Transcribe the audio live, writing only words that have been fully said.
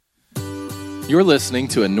You're listening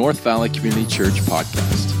to a North Valley Community Church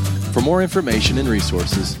podcast. For more information and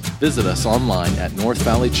resources, visit us online at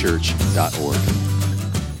northvalleychurch.org.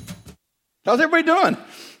 How's everybody doing?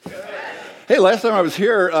 Hey, last time I was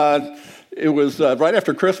here, it was right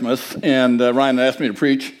after Christmas, and Ryan asked me to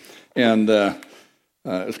preach, and it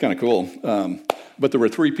was kind of cool. But there were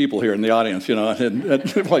 3 people here in the audience,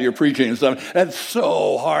 and while you're preaching and stuff. That's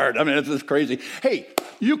so hard. I mean, it's just crazy. Hey,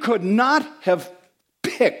 you could not have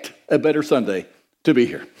picked a better Sunday to be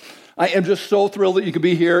here. I am just so thrilled that you could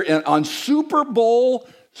be here on Super Bowl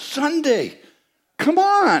Sunday. Come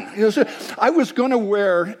on. I was going to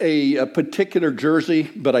wear a particular jersey,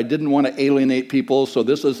 but I didn't want to alienate people, so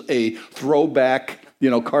this is a throwback,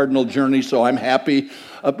 Cardinal journey, so I'm happy.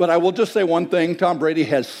 But I will just say one thing. Tom Brady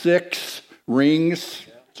has 6 rings,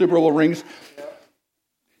 Super Bowl rings,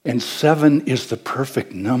 and 7 is the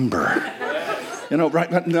perfect number.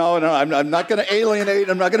 Right? No, I'm not going to alienate.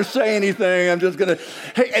 I'm not going to say anything. I'm just going to.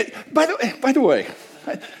 Hey, by the way,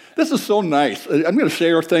 this is so nice. I'm going to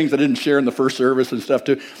share things I didn't share in the first service and stuff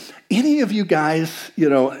too. Any of you guys, I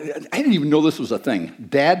didn't even know this was a thing.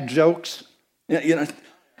 Dad jokes,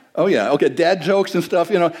 Oh yeah, okay, dad jokes and stuff.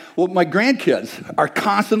 Well, my grandkids are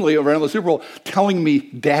constantly around the Super Bowl telling me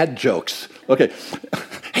dad jokes. Okay,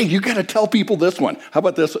 hey, you got to tell people this one. How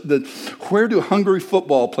about this? Where do hungry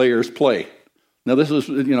football players play? Now, this is,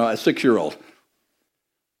 a 6-year-old.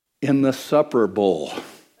 In the Supper Bowl.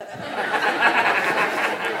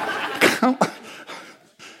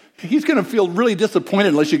 He's going to feel really disappointed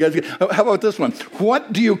unless you guys get... How about this one?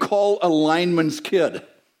 What do you call a lineman's kid?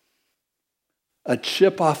 A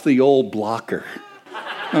chip off the old blocker.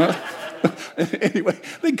 Anyway,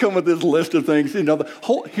 they come with this list of things.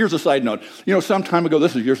 Here's a side note. Some time ago,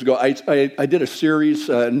 this is years ago, I did a series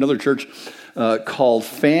in another church called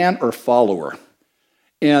Fan or Follower.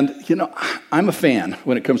 And, I'm a fan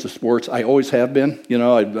when it comes to sports. I always have been.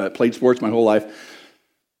 I've played sports my whole life.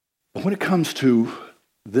 But when it comes to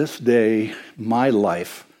this day, my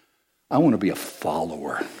life, I want to be a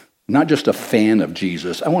follower. Not just a fan of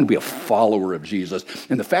Jesus. I want to be a follower of Jesus.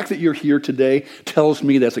 And the fact that you're here today tells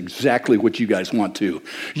me that's exactly what you guys want to.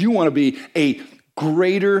 You want to be a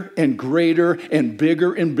greater and greater and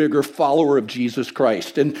bigger follower of Jesus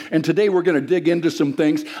Christ. And today we're going to dig into some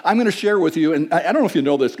things. I'm going to share with you, and I don't know if you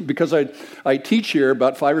know this, because I teach here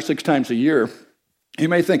about 5 or 6 times a year. You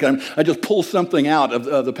may think I just pull something out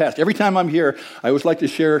of the past. Every time I'm here, I always like to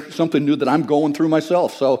share something new that I'm going through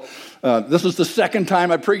myself. So this is the second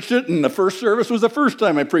time I preached it, and the first service was the first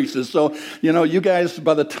time I preached it. So, you guys,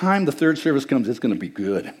 by the time the third service comes, it's going to be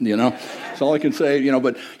good, That's all I can say,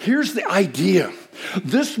 But here's the idea.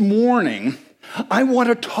 This morning, I want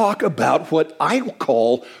to talk about what I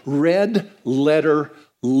call red letter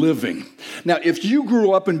living. Now, if you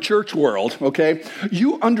grew up in church world, okay,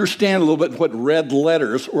 you understand a little bit what red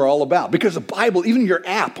letters are all about. Because the Bible, even your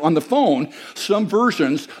app on the phone, some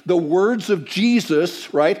versions, the words of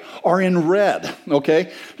Jesus, right, are in red,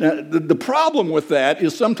 okay? Now, the problem with that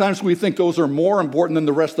is sometimes we think those are more important than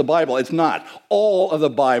the rest of the Bible. It's not. All of the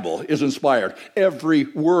Bible is inspired. Every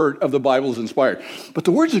word of the Bible is inspired. But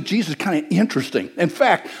the words of Jesus are kind of interesting. In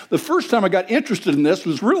fact, the first time I got interested in this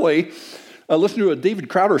was really... listen to a David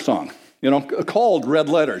Crowder song, called Red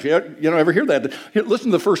Letters. Ever hear that? Listen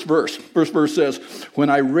to the first verse. First verse says, "When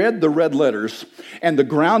I read the red letters and the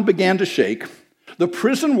ground began to shake, the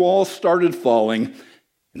prison walls started falling,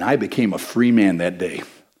 and I became a free man that day."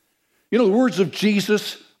 The words of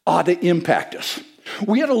Jesus ought to impact us.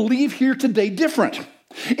 We ought to leave here today different.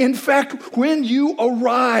 In fact, when you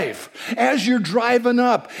arrive, as you're driving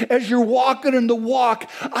up, as you're walking in the walk,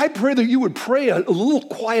 I pray that you would pray a little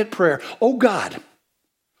quiet prayer. Oh God,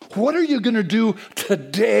 what are you going to do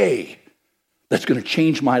today that's going to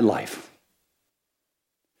change my life?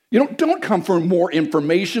 Don't come for more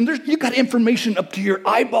information. You got information up to your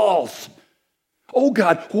eyeballs. Oh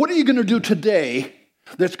God, what are you going to do today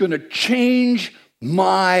that's going to change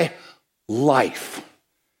my life?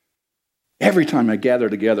 Every time I gather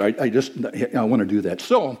together, I want to do that.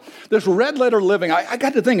 So this red letter living, I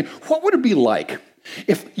got to think, what would it be like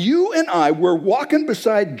if you and I were walking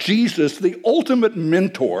beside Jesus, the ultimate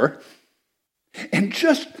mentor, and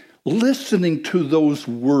just listening to those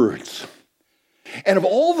words? And of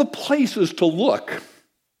all the places to look,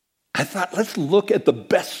 I thought, let's look at the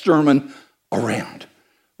best sermon around,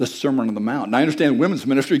 the Sermon on the Mount. And I understand women's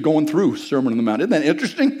ministry going through Sermon on the Mount. Isn't that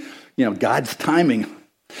interesting? God's timing.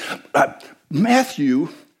 Matthew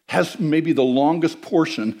has maybe the longest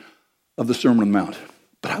portion of the Sermon on the Mount,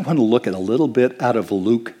 but I want to look at a little bit out of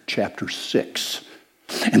Luke chapter 6.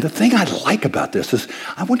 And the thing I like about this is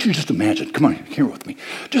I want you to just imagine, come on, here with me,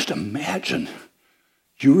 just imagine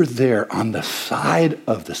You're there on the side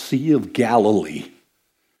of the Sea of Galilee,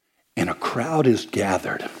 and a crowd is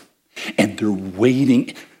gathered, and they're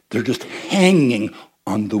waiting. They're just hanging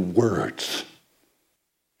on the words.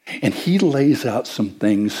 And he lays out some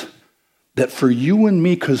things that for you and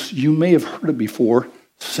me, because you may have heard it before,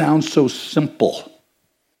 sound so simple.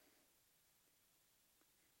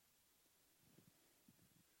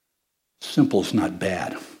 Simple's not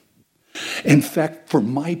bad. In fact, for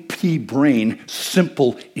my pea brain,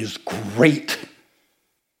 simple is great.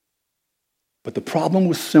 But the problem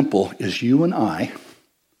with simple is you and I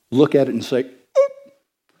look at it and say, "Oop,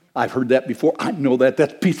 I've heard that before. I know that.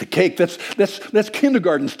 That's a piece of cake. That's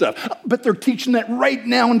kindergarten stuff." But they're teaching that right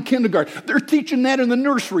now in kindergarten. They're teaching that in the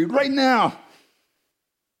nursery right now.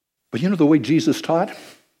 But you know the way Jesus taught?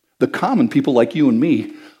 The common people like you and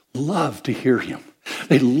me love to hear him.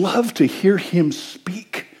 They love to hear him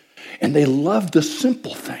speak. And they love the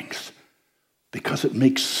simple things because it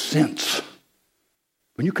makes sense.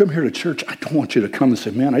 When you come here to church, I don't want you to come and say,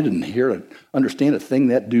 "Man, I didn't understand a thing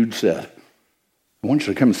that dude said." I want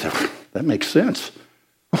you to come and say, "That makes sense.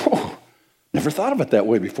 Oh, never thought of it that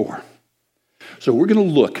way before." So we're going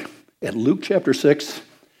to look at Luke chapter 6,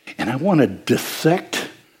 and I want to dissect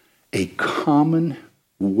a common,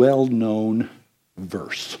 well-known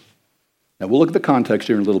verse. Now, we'll look at the context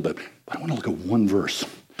here in a little bit, but I want to look at one verse.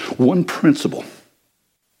 One principle,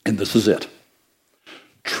 and this is it.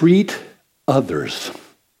 Treat others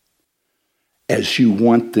as you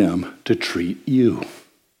want them to treat you.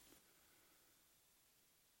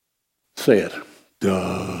 Say it.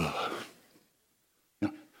 Duh.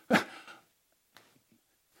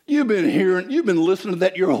 You've been listening to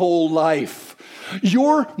that your whole life.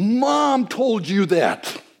 Your mom told you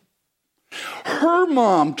that. Her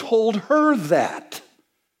mom told her that.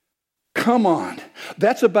 Come on.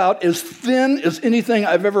 That's about as thin as anything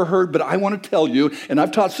I've ever heard, but I want to tell you, and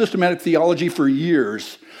I've taught systematic theology for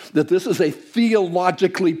years, that this is a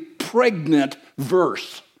theologically pregnant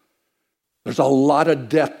verse. There's a lot of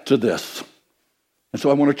depth to this. And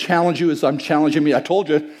so I want to challenge you as I'm challenging me. I told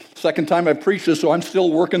you, second time I preached this, so I'm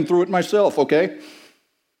still working through it myself, okay?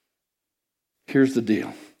 Here's the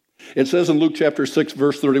deal. It says in Luke chapter 6,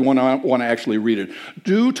 verse 31, I want to actually read it.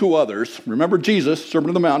 Do to others, remember Jesus,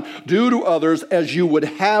 Sermon on the Mount, do to others as you would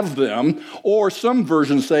have them, or some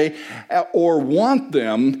versions say, or want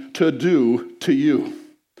them to do to you.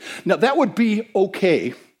 Now that would be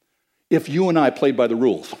okay if you and I played by the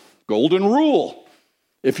rules. Golden rule.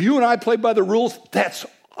 If you and I played by the rules, that's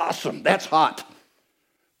awesome. That's hot.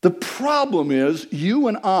 The problem is you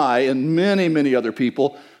and I and many, many other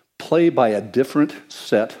people play by a different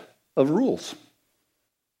set of rules.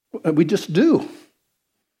 We just do.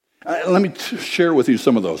 Let me share with you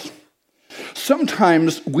some of those.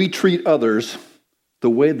 Sometimes we treat others the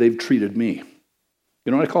way they've treated me.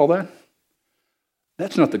 You know what I call that?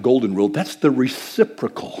 That's not the golden rule. That's the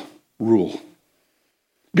reciprocal rule.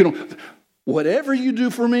 You know, whatever you do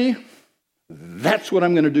for me, that's what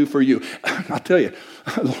I'm going to do for you. I'll tell you,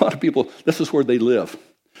 a lot of people, this is where they live.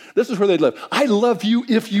 This is where they live. I love you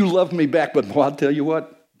if you love me back, but I'll tell you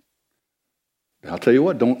what,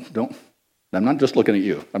 don't. I'm not just looking at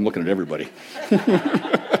you. I'm looking at everybody.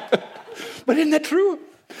 But isn't that true?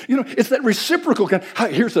 You know, it's that reciprocal kind.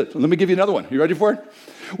 Let me give you another one. You ready for it?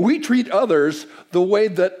 We treat others the way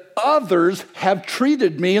that others have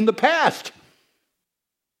treated me in the past.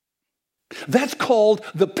 That's called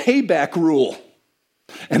the payback rule.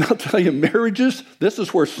 And I'll tell you, marriages, this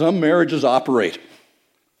is where some marriages operate.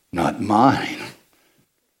 Not mine.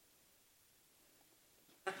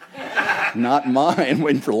 Not mine,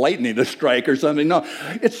 waiting for lightning to strike or something. No,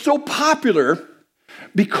 it's so popular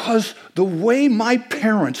because the way my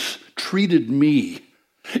parents treated me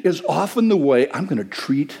is often the way I'm going to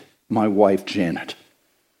treat my wife, Janet.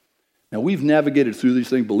 Now, we've navigated through these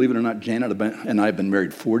things. Believe it or not, Janet and I have been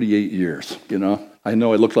married 48 years, you know. I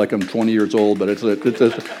know I look like I'm 20 years old, but it's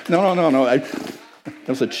no.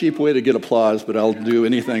 That's a cheap way to get applause, but I'll do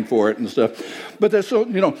anything for it and stuff. But that's so,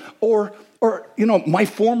 you know, or my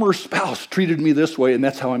former spouse treated me this way, and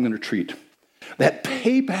that's how I'm going to treat. That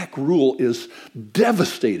payback rule is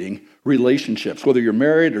devastating relationships, whether you're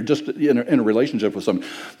married or just in a relationship with someone.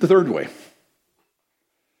 The third way,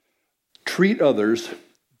 treat others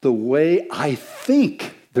the way I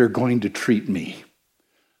think they're going to treat me.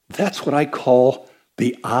 That's what I call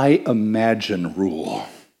the I imagine rule.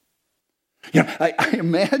 You know, I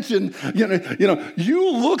imagine,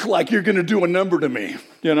 you look like you're going to do a number to me,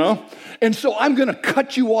 and so I'm going to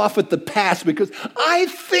cut you off at the pass because I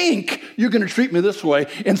think you're going to treat me this way,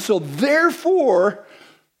 and so therefore,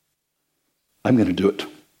 I'm going to do it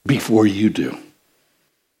before you do.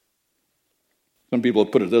 Some people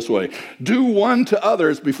have put it this way: do one to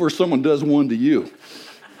others before someone does one to you.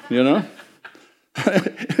 You know?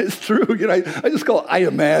 It's true. I just call it, I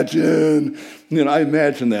imagine. I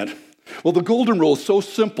imagine that. Well, the golden rule is so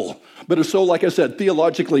simple, but it's so, like I said,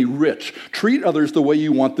 theologically rich. Treat others the way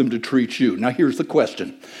you want them to treat you. Now, here's the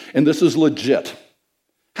question, and this is legit.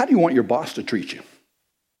 How do you want your boss to treat you?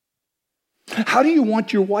 How do you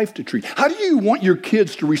want your wife to treat you? How do you want your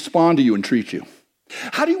kids to respond to you and treat you?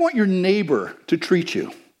 How do you want your neighbor to treat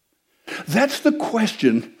you? That's the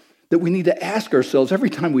question that we need to ask ourselves every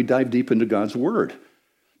time we dive deep into God's Word.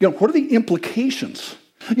 What are the implications?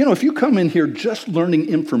 If you come in here just learning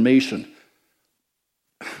information,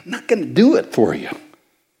 I'm not going to do it for you.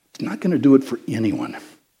 It's not going to do it for anyone.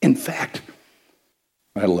 In fact,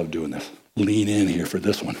 I love doing this. Lean in here for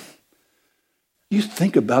this one. You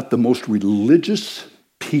think about the most religious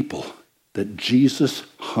people that Jesus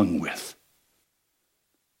hung with.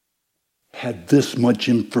 Had this much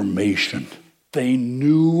information. They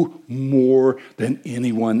knew more than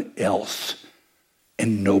anyone else,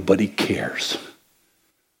 and nobody cares.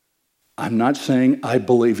 I'm not saying I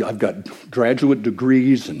believe. I've got graduate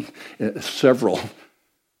degrees and several.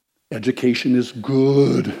 Education is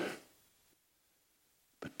good,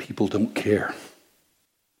 but people don't care.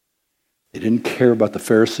 They didn't care about the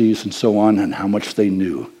Pharisees and so on and how much they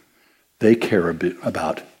knew. They care a bit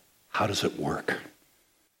about how does it work?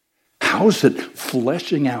 How is it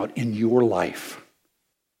fleshing out in your life?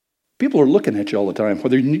 People are looking at you all the time,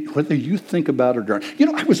 whether you think about it or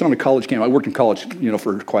not. I was on a college campus. I worked in college,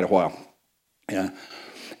 for quite a while. Yeah.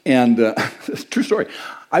 And it's a true story.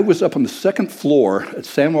 I was up on the second floor at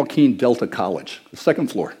San Joaquin Delta College, the second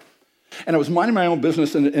floor. And I was minding my own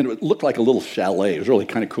business, and it looked like a little chalet. It was really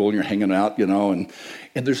kind of cool, and you're hanging out, and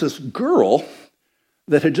there's this girl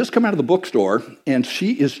that had just come out of the bookstore, and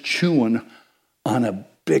she is chewing on a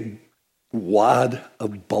big wad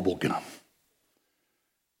of bubble gum.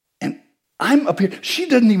 And I'm up here. She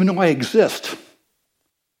doesn't even know I exist.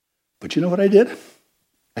 But you know what I did?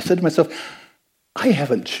 I said to myself, I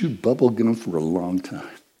haven't chewed bubble gum for a long time.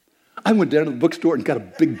 I went down to the bookstore and got a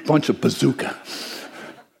big bunch of Bazooka.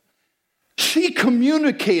 She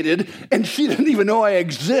communicated, and she didn't even know I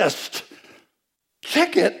exist.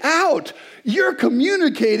 Check it out. You're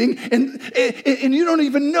communicating, and you don't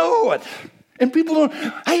even know it. And people don't,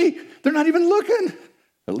 hey, they're not even looking.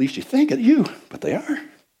 At least you think it, but they are. They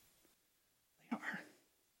are.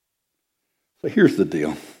 So here's the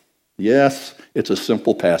deal. Yes, it's a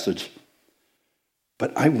simple passage,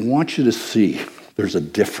 but I want you to see there's a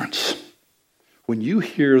difference. When you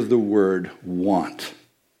hear the word want,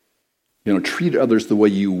 treat others the way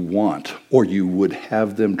you want or you would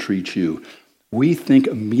have them treat you, we think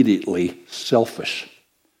immediately selfish.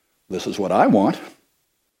 This is what I want.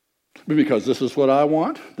 Because this is what I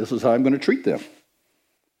want, this is how I'm going to treat them.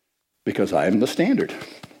 Because I am the standard.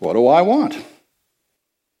 What do I want?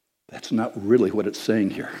 That's not really what it's saying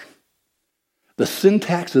here. The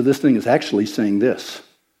syntax of this thing is actually saying this.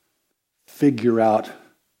 Figure out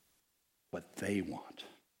what they want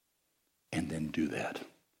and then do that.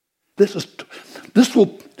 This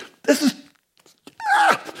will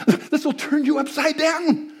turn you upside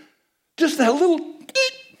down. Just that little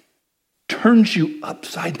turns you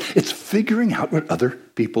upside. It's figuring out what other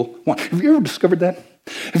people want. Have you ever discovered that?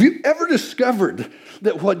 Have you ever discovered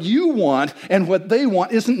that what you want and what they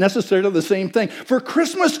want isn't necessarily the same thing? For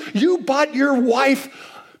Christmas, you bought your wife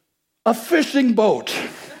a fishing boat.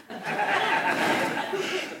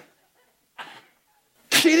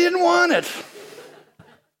 She didn't want it.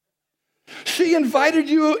 She invited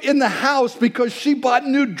you in the house because she bought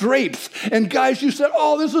new drapes. And guys, you said,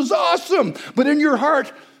 oh, this is awesome. But in your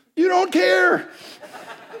heart, you don't care.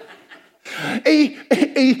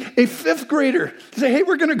 A fifth grader say, hey,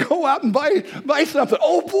 we're going to go out and buy something.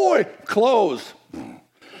 Oh, boy, clothes.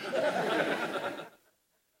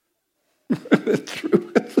 It's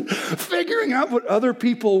true. Figuring out what other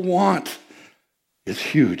people want is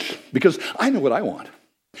huge because I know what I want.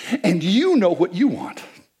 And you know what you want.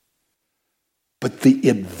 But the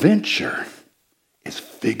adventure is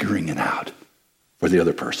figuring it out for the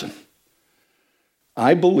other person.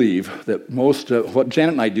 I believe that most of what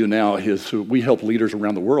Janet and I do now is we help leaders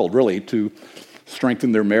around the world really to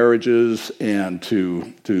strengthen their marriages and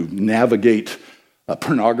to navigate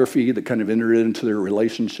pornography that kind of entered into their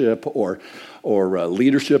relationship or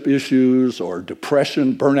leadership issues or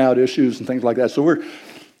depression, burnout issues and things like that. So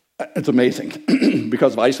it's amazing.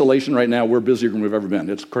 Because of isolation right now, we're busier than we've ever been.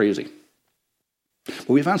 It's crazy. But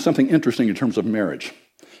we found something interesting in terms of marriage.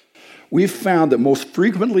 We've found that most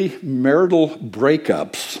frequently marital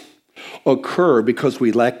breakups occur because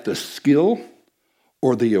we lack the skill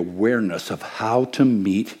or the awareness of how to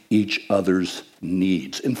meet each other's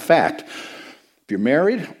needs. In fact, if you're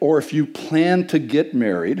married or if you plan to get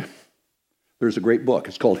married, there's a great book.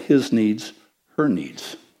 It's called His Needs, Her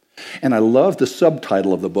Needs. And I love the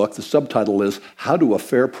subtitle of the book. The subtitle is How to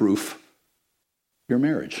Affair-Proof Your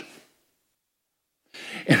Marriage.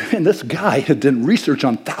 And this guy had done research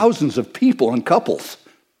on thousands of people and couples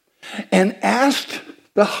and asked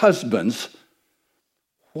the husbands,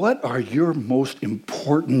 what are your most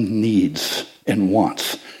important needs and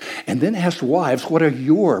wants? And then asked wives, what are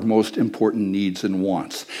your most important needs and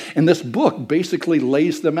wants? And this book basically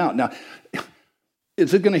lays them out. Now,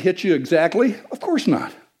 is it going to hit you exactly? Of course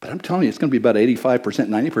not. But I'm telling you, it's going to be about 85%,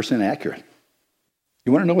 90% accurate.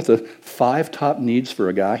 You want to know what the 5 top needs for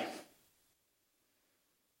a guy?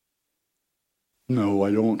 No,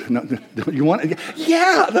 I don't. No, you want?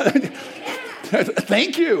 Yeah.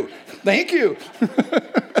 Thank you. Thank you.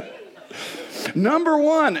 Number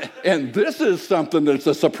 1, and this is something that's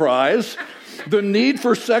a surprise, the need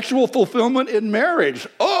for sexual fulfillment in marriage.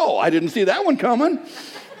 Oh, I didn't see that one coming.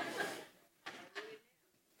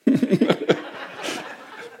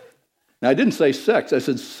 Now, I didn't say sex. I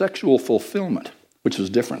said sexual fulfillment, which is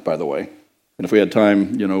different, by the way. And if we had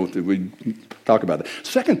time, we'd talk about that.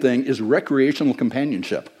 Second thing is recreational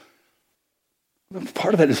companionship.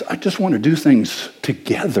 Part of that is I just want to do things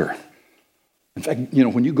together. In fact,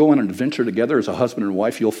 when you go on an adventure together as a husband and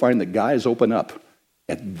wife, you'll find that guys open up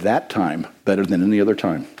at that time better than any other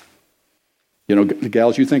time. The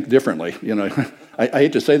gals, you think differently. I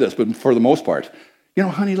hate to say this, but for the most part,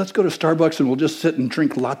 honey, let's go to Starbucks and we'll just sit and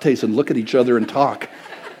drink lattes and look at each other and talk.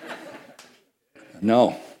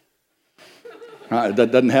 No. That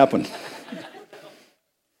doesn't happen.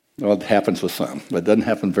 Well, it happens with some, but it doesn't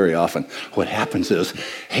happen very often. What happens is,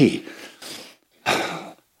 hey,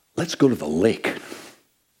 let's go to the lake,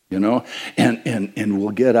 and we'll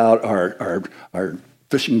get out our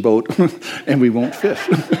fishing boat and we won't fish.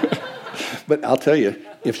 But I'll tell you,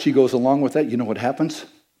 if she goes along with that, you know what happens?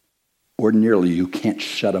 Ordinarily, you can't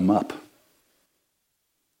shut them up.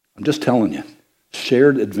 I'm just telling you,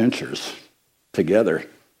 shared adventures together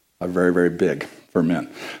are very, very big for men.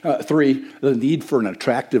 3, the need for an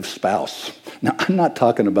attractive spouse. Now, I'm not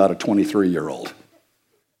talking about a 23-year-old.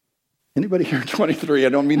 Anybody here 23? I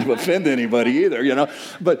don't mean to offend anybody either,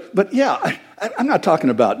 But yeah, I'm not talking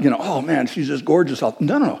about, oh man, she's just gorgeous.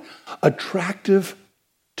 No. Attractive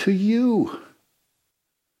to you.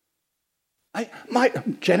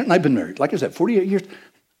 Janet and I have been married, like I said, 48 years.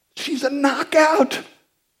 She's a knockout.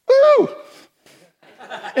 Woo!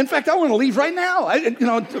 In fact, I want to leave right now.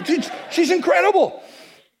 She's incredible.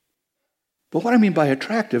 But what I mean by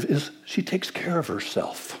attractive is she takes care of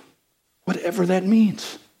herself, whatever that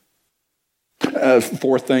means.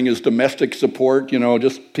 4th thing is domestic support,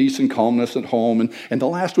 just peace and calmness at home. And the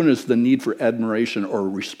last one is the need for admiration or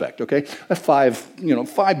respect, okay?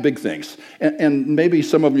 5 big things. And maybe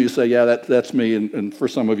some of you say, yeah, that's me. And for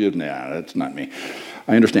some of you, nah, that's not me.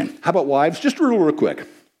 I understand. How about wives? Just real quick.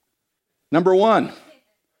 Number 1.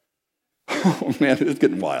 Oh, man, it's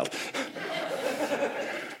getting wild.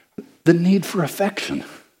 The need for affection.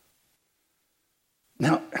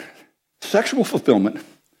 Now, sexual fulfillment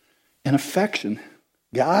and affection,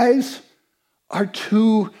 guys, are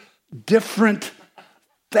 2 different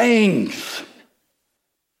things.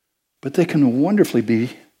 But they can wonderfully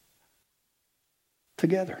be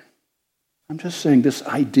together. I'm just saying this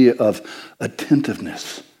idea of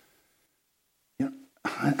attentiveness.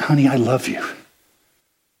 Honey, I love you.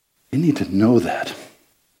 You need to know that.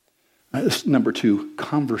 Number 2,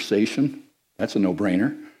 conversation. That's a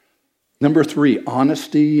no-brainer. Number 3,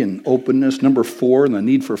 honesty and openness. Number 4, the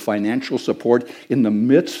need for financial support in the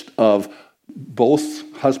midst of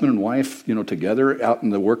both husband and wife, together out in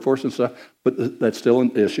the workforce and stuff, but that's still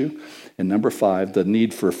an issue. And number 5, the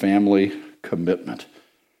need for family commitment.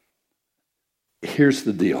 Here's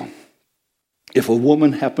the deal. If a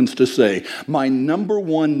woman happens to say, my number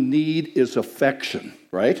 1 need is affection,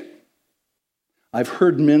 right? I've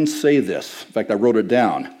heard men say this. In fact, I wrote it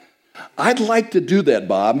down. I'd like to do that,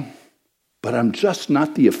 Bob, but I'm just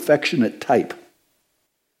not the affectionate type.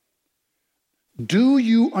 Do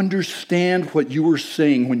you understand what you are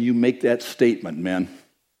saying when you make that statement, men?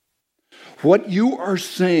 What you are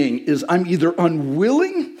saying is I'm either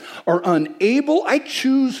unwilling or unable. I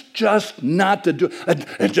choose just not to do it.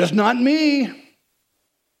 It's just not me.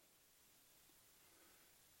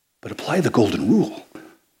 But apply the golden rule.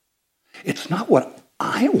 It's not what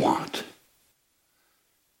I want.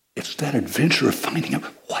 It's that adventure of finding out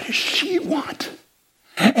what does she want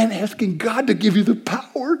and asking God to give you the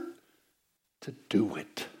power to do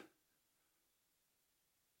it.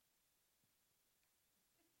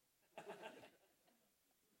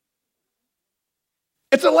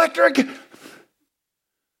 It's electric.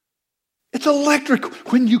 It's electric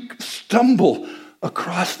when you stumble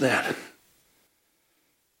across that.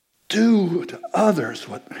 Do to others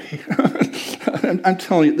what... I'm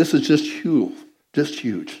telling you, this is just huge. Just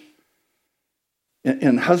huge.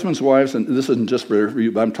 And husbands, wives, and this isn't just for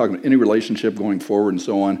you, but I'm talking about any relationship going forward and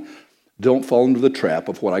so on, don't fall into the trap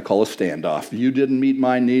of what I call a standoff. You didn't meet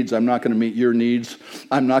my needs, I'm not going to meet your needs.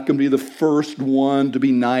 I'm not going to be the first one to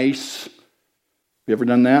be nice. Have you ever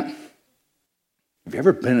done that? Have you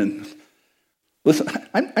ever been in... Listen,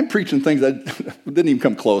 I'm preaching things that didn't even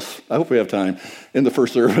come close. I hope we have time in the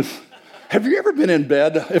first service. Have you ever been in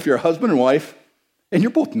bed, if you're a husband and wife, and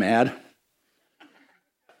you're both mad?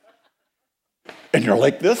 And you're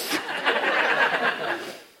like this?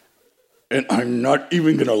 And I'm not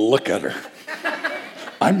even going to look at her.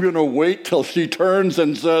 I'm going to wait till she turns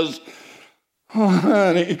and says, "Oh,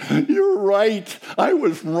 honey, you're right. I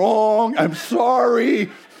was wrong. I'm sorry."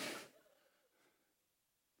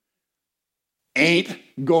 Ain't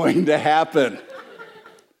going to happen.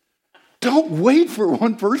 Don't wait for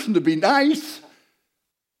one person to be nice.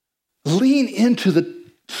 Lean into the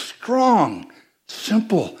strong,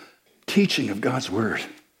 simple teaching of God's word.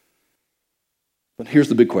 But here's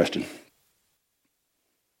the big question.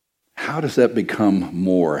 How does that become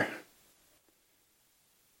more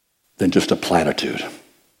than just a platitude?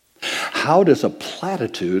 How does a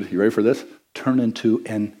platitude, you ready for this, turn into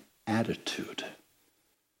an attitude?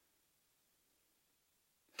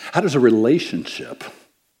 How does a relationship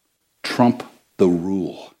trump the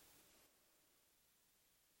rule?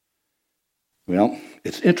 Well,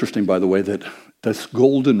 it's interesting, by the way, that this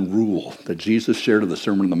golden rule that Jesus shared in the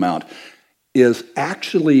Sermon on the Mount is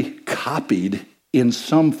actually copied in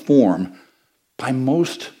some form by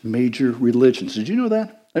most major religions. Did you know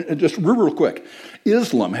that? And just real quick,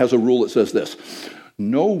 Islam has a rule that says this: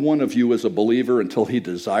 no one of you is a believer until he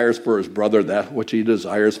desires for his brother that which he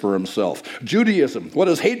desires for himself. Judaism, what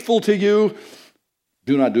is hateful to you,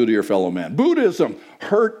 do not do to your fellow man. Buddhism,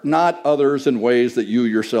 hurt not others in ways that you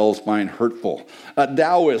yourselves find hurtful.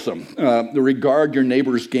 Taoism, regard your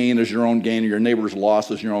neighbor's gain as your own gain, and your neighbor's loss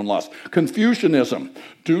as your own loss. Confucianism,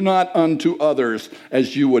 do not unto others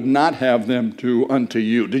as you would not have them do unto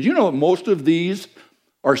you. Did you know most of these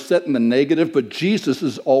are set in the negative, but Jesus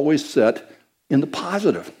is always set in the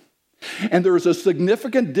positive? And there is a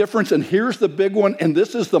significant difference, and here's the big one, and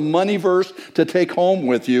this is the money verse to take home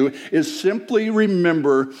with you, is simply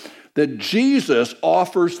remember that Jesus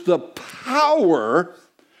offers the power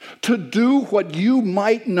to do what you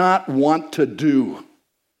might not want to do.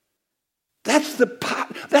 That's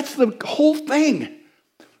the whole thing.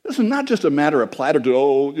 This is not just a matter of platitude.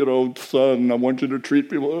 Oh, son, I want you to treat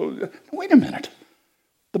people. Wait a minute.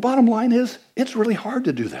 The bottom line is, it's really hard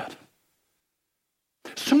to do that.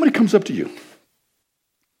 Somebody comes up to you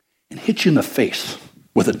and hits you in the face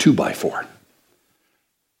with a 2x4. If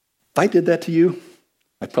I did that to you,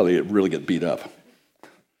 I'd probably really get beat up.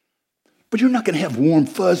 But you're not going to have warm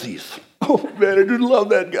fuzzies. Oh, man, I didn't love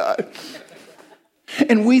that guy.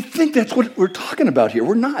 And we think that's what we're talking about here.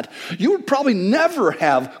 We're not. You would probably never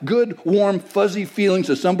have good, warm, fuzzy feelings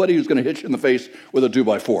as somebody who's going to hit you in the face with a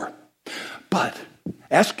 2x4. But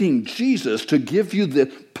asking Jesus to give you the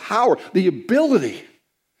power, the ability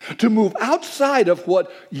to move outside of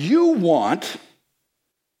what you want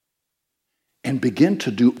and begin to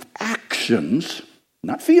do actions,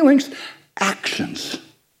 not feelings, actions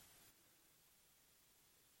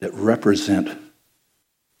that represent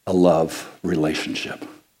a love relationship.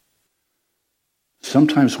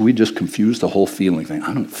 Sometimes we just confuse the whole feeling thing.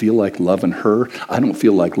 I don't feel like loving her. I don't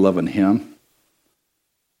feel like loving him.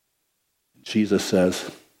 Jesus says,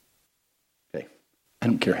 okay, I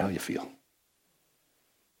don't care how you feel.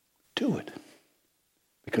 Do it.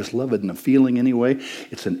 Because love isn't a feeling anyway,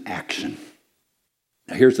 it's an action.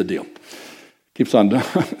 Now here's the deal. Keeps on.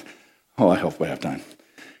 I hope we have time.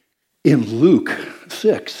 In Luke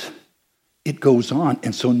 6, it goes on,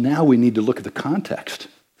 and so now we need to look at the context.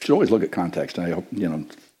 We should always look at context. I hope,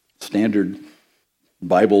 standard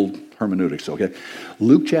Bible hermeneutics, okay?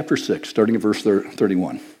 Luke chapter 6, starting at verse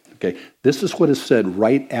 31. Okay, this is what is said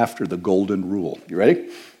right after the golden rule. You ready?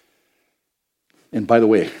 And by the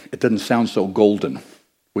way, it doesn't sound so golden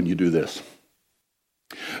when you do this.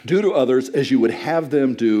 Do to others as you would have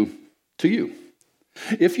them do to you.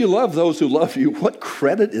 If you love those who love you, what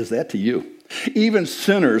credit is that to you? Even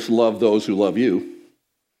sinners love those who love you,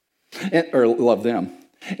 or love them.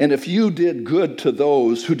 And if you did good to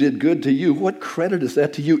those who did good to you, what credit is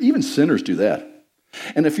that to you? Even sinners do that.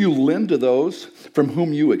 And if you lend to those from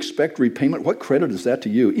whom you expect repayment, what credit is that to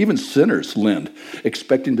you? Even sinners lend,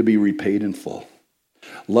 expecting to be repaid in full.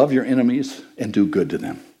 Love your enemies and do good to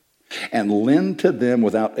them, and lend to them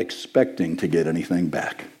without expecting to get anything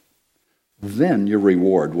back. Then your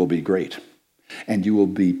reward will be great, and you will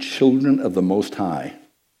be children of the Most High,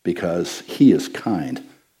 because he is kind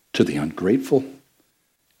to the ungrateful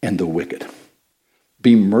and the wicked.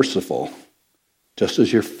 Be merciful, just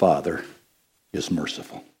as your Father is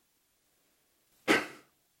merciful.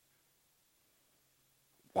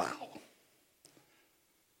 Wow.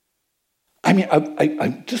 I mean,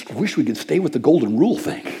 I just wish we could stay with the golden rule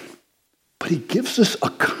thing. But he gives us a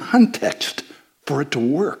context for it to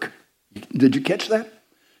work. Did you catch that?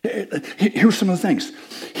 Here's some of the things.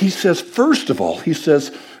 He says, first of all, he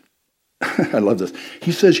says, I love this.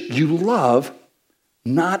 He says, you love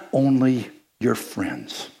not only your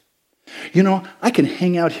friends. You know, I can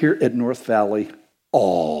hang out here at North Valley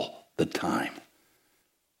all the time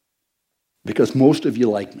because most of you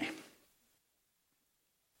like me.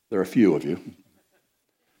 There are a few of you,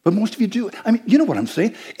 but most of you do. I mean, you know what I'm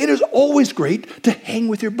saying? It is always great to hang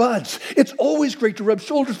with your buds. It's always great to rub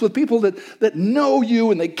shoulders with people that know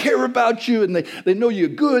you and they care about you and they know you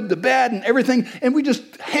good, the bad, and everything. And we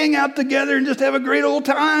just hang out together and just have a great old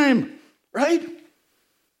time, right?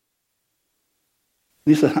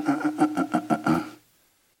 And he said,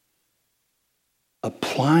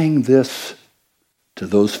 applying this to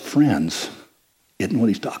those friends isn't what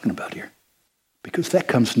he's talking about here, because that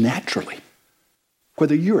comes naturally,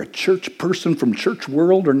 whether you're a church person from church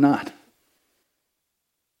world or not.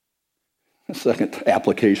 The second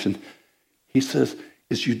application, he says,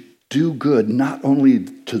 is you do good not only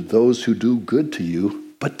to those who do good to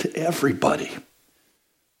you, but to everybody.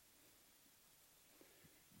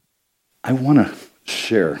 I want to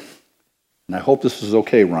share, and I hope this is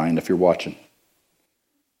okay, Ryan, if you're watching,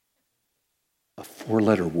 a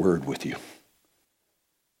 4-letter word with you.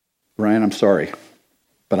 Ryan, I'm sorry,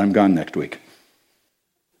 but I'm gone next week.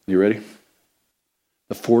 You ready?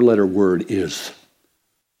 The 4-letter word is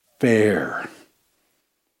fair.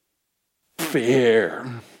 Fair.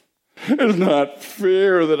 It's not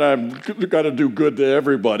fair that I've got to do good to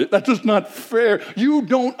everybody. That's just not fair. You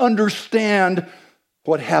don't understand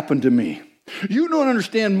what happened to me. You don't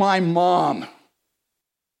understand my mom.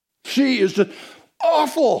 She is just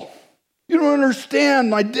awful. You don't understand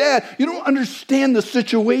my dad. You don't understand the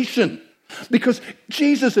situation. Because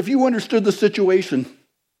Jesus, if you understood the situation,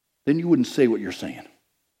 then you wouldn't say what you're saying.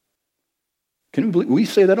 Can you believe? We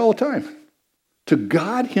say that all the time. To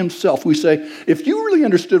God himself, we say, if you really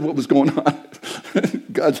understood what was going on,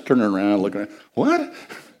 God's turning around looking at, what?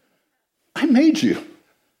 I made you.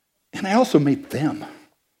 And I also made them.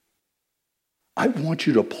 I want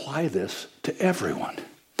you to apply this to everyone.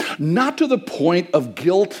 Not to the point of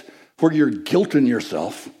guilt where you're guilting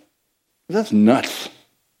yourself. That's nuts.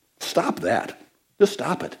 Stop that. Just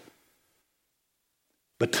stop it.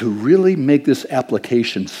 But to really make this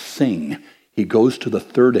application sing, he goes to the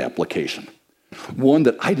third application. One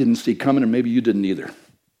that I didn't see coming, and maybe you didn't either.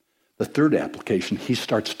 The third application, he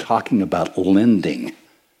starts talking about lending.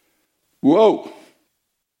 Whoa.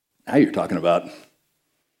 Now you're talking about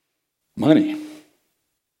money.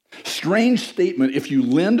 Strange statement, if you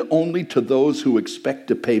lend only to those who expect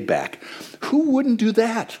to pay back. Who wouldn't do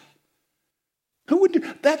that? Who would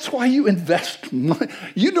do? That's why you invest money.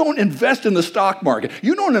 You don't invest in the stock market.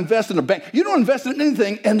 You don't invest in a bank. You don't invest in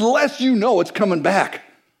anything unless you know it's coming back.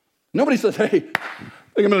 Nobody says, hey, I think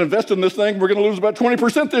I'm going to invest in this thing. We're going to lose about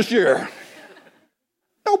 20% this year.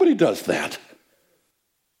 Nobody does that.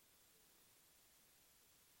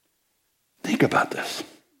 Think about this.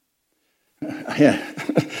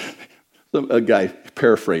 A guy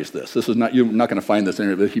paraphrased this. This is not, you're not going to find this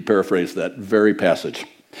anywhere, but he paraphrased that very passage.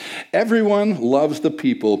 Everyone loves the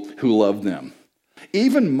people who love them.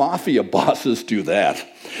 Even mafia bosses do that.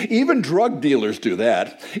 Even drug dealers do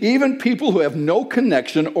that. Even people who have no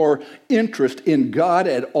connection or interest in God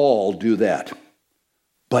at all do that.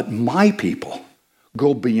 But my people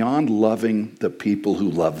go beyond loving the people who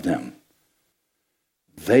love them.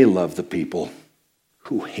 They love the people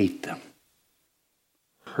who hate them,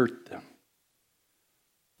 hurt them,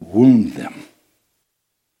 wound them,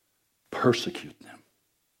 persecute them.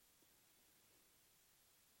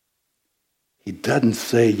 He doesn't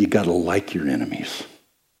say you got to like your enemies.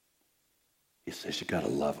 He says you got to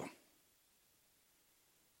love them.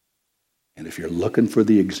 And if you're looking for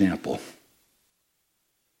the example,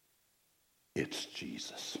 it's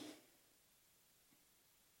Jesus.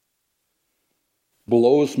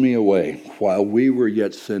 Blows me away. While we were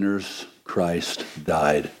yet sinners, Christ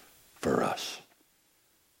died for us.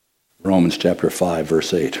 Romans chapter 5,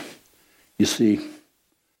 verse 8. You see,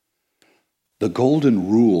 the golden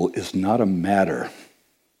rule is not a matter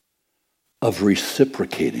of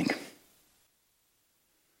reciprocating.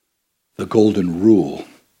 The golden rule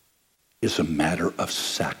is a matter of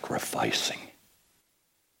sacrificing.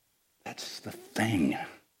 That's the thing.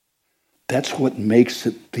 That's what makes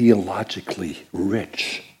it theologically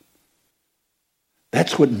rich.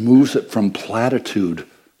 That's what moves it from platitude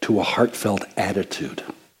to a heartfelt attitude.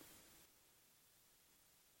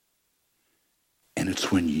 And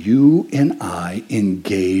it's when you and I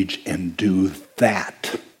engage and do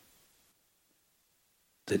that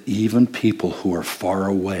that even people who are far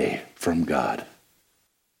away from God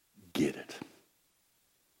get it.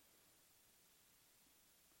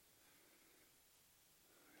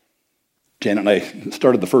 Janet and I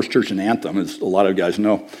started the First Church in Anthem, as a lot of guys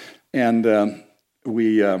know, and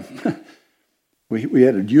we had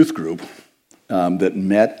a youth group that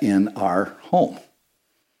met in our home.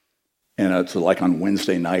 And it's like on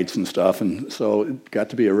Wednesday nights and stuff, and so it got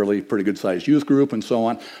to be a really pretty good-sized youth group and so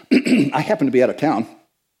on. I happened to be out of town.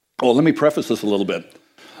 Oh, let me preface this a little bit.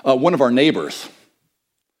 One of our neighbors,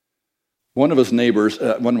 and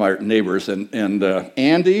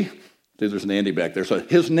Andy, there's an Andy back there, so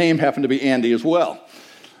his name happened to be Andy as well.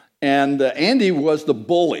 And Andy was the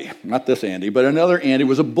bully. Not this Andy, but another Andy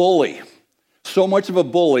was a bully. So much of a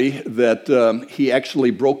bully that he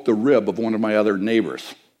actually broke the rib of one of my other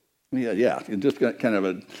neighbors. Yeah, just got kind of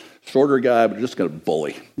a shorter guy, but just got a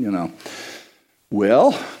bully, you know.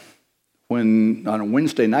 Well, when on a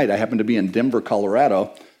Wednesday night, I happened to be in Denver,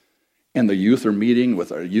 Colorado, and the youth are meeting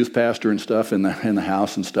with our youth pastor and stuff in the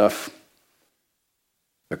house and stuff.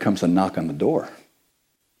 There comes a knock on the door,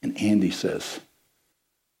 and Andy says,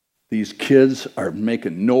 "These kids are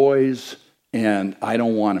making noise, and I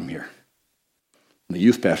don't want them here." And the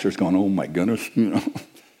youth pastor's going, "Oh my goodness," you know.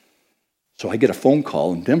 So I get a phone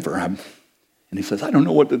call in Denver, and he says, "I don't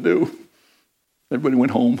know what to do." Everybody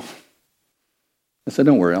went home. I said,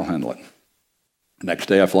 "Don't worry, I'll handle it." The next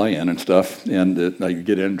day I fly in and stuff, and I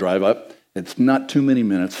get in, drive up. It's not too many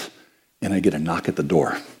minutes, and I get a knock at the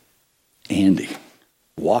door. Andy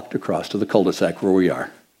walked across to the cul-de-sac where we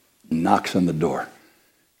are, knocks on the door,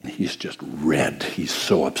 and he's just red. He's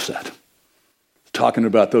so upset. Talking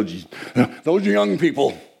about those young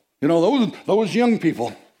people, you know, those young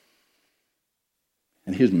people.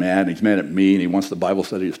 And he's mad. He's mad at me, and he wants the Bible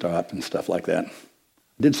study to stop and stuff like that. I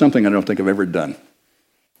did something I don't think I've ever done.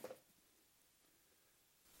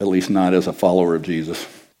 At least not as a follower of Jesus.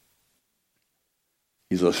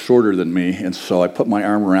 He's shorter than me, and so I put my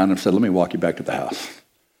arm around him and said, "Let me walk you back to the house."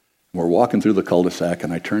 We're walking through the cul-de-sac,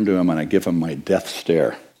 and I turn to him, and I give him my death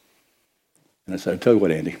stare. And I said, "I tell you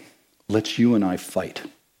what, Andy, let's you and I fight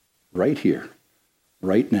right here,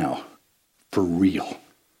 right now, for real.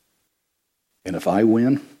 And if I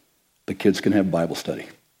win, the kids can have Bible study.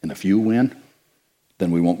 And if you win,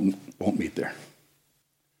 then we won't meet there."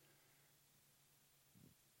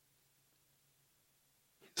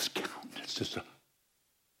 His countenance just...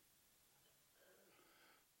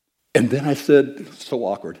 And then I said, so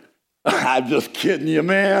awkward, "I'm just kidding you,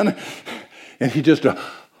 man." And he just,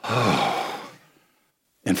 oh.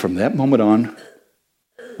 And from that moment on,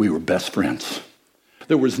 we were best friends.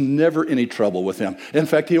 There was never any trouble with him. In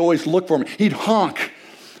fact, he always looked for me. He'd honk.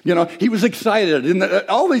 You know, he was excited. And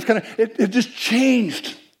all these it just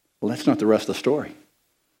changed. Well, that's not the rest of the story.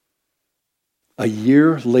 A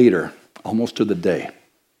year later, almost to the day,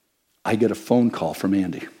 I get a phone call from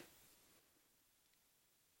Andy.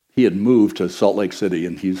 He had moved to Salt Lake City,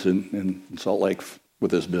 and he's in Salt Lake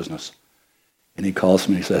with his business. And he calls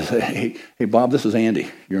me and he says, hey, Bob, this is Andy.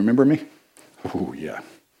 You remember me?" "Oh, yeah."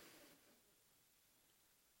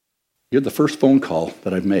 "You're the first phone call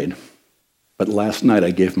that I've made, but last night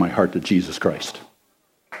I gave my heart to Jesus Christ.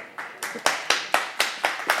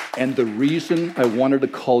 And the reason I wanted to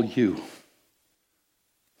call you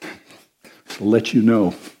is to let you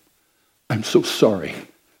know I'm so sorry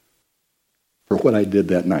for what I did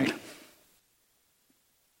that night.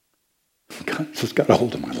 God just got a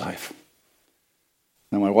hold of my life."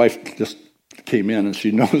 Now, my wife just came in, and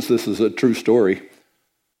she knows this is a true story.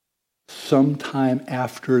 Sometime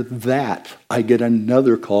after that, I get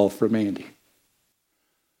another call from Andy.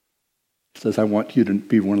 He says, "I want you to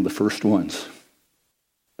be one of the first ones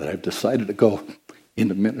that I've decided to go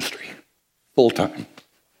into ministry full time."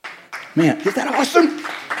 Man, is that awesome?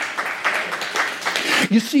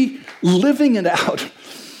 You see, living it out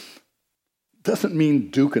doesn't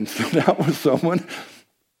mean duking it out with someone,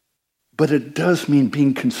 but it does mean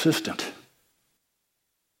being consistent.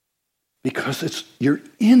 Because it's your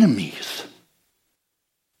enemies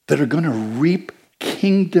that are going to reap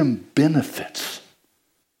kingdom benefits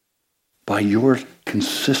by your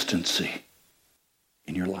consistency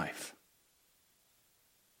in your life.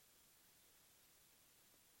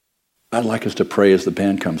 I'd like us to pray as the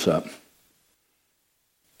band comes up.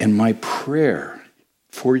 And my prayer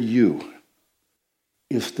for you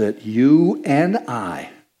is that you and I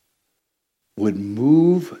would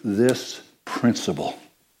move this principle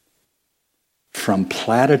from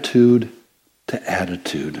platitude to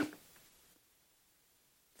attitude,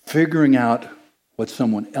 figuring out what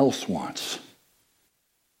someone else wants,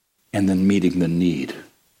 and then meeting the need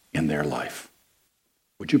in their life.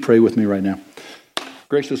 Would you pray with me right now?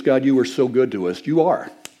 Gracious God, you are so good to us. You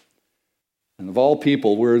are. And of all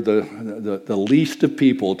people, we're the least of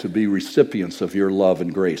people to be recipients of your love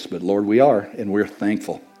and grace. But Lord, we are, and we're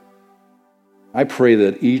thankful. I pray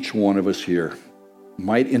that each one of us here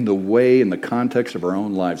might, in the way, in the context of our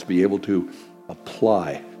own lives, be able to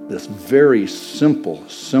apply this very simple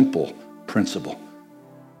principle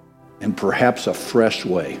in perhaps a fresh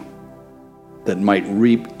way that might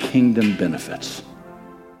reap kingdom benefits.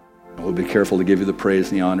 And we'll be careful to give you the praise,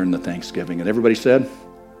 the honor, and the thanksgiving. And everybody said,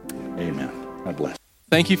 amen. God bless.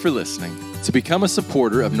 Thank you for listening. To become a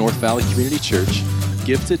supporter of North Valley Community Church,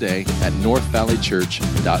 give today at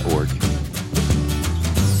northvalleychurch.org.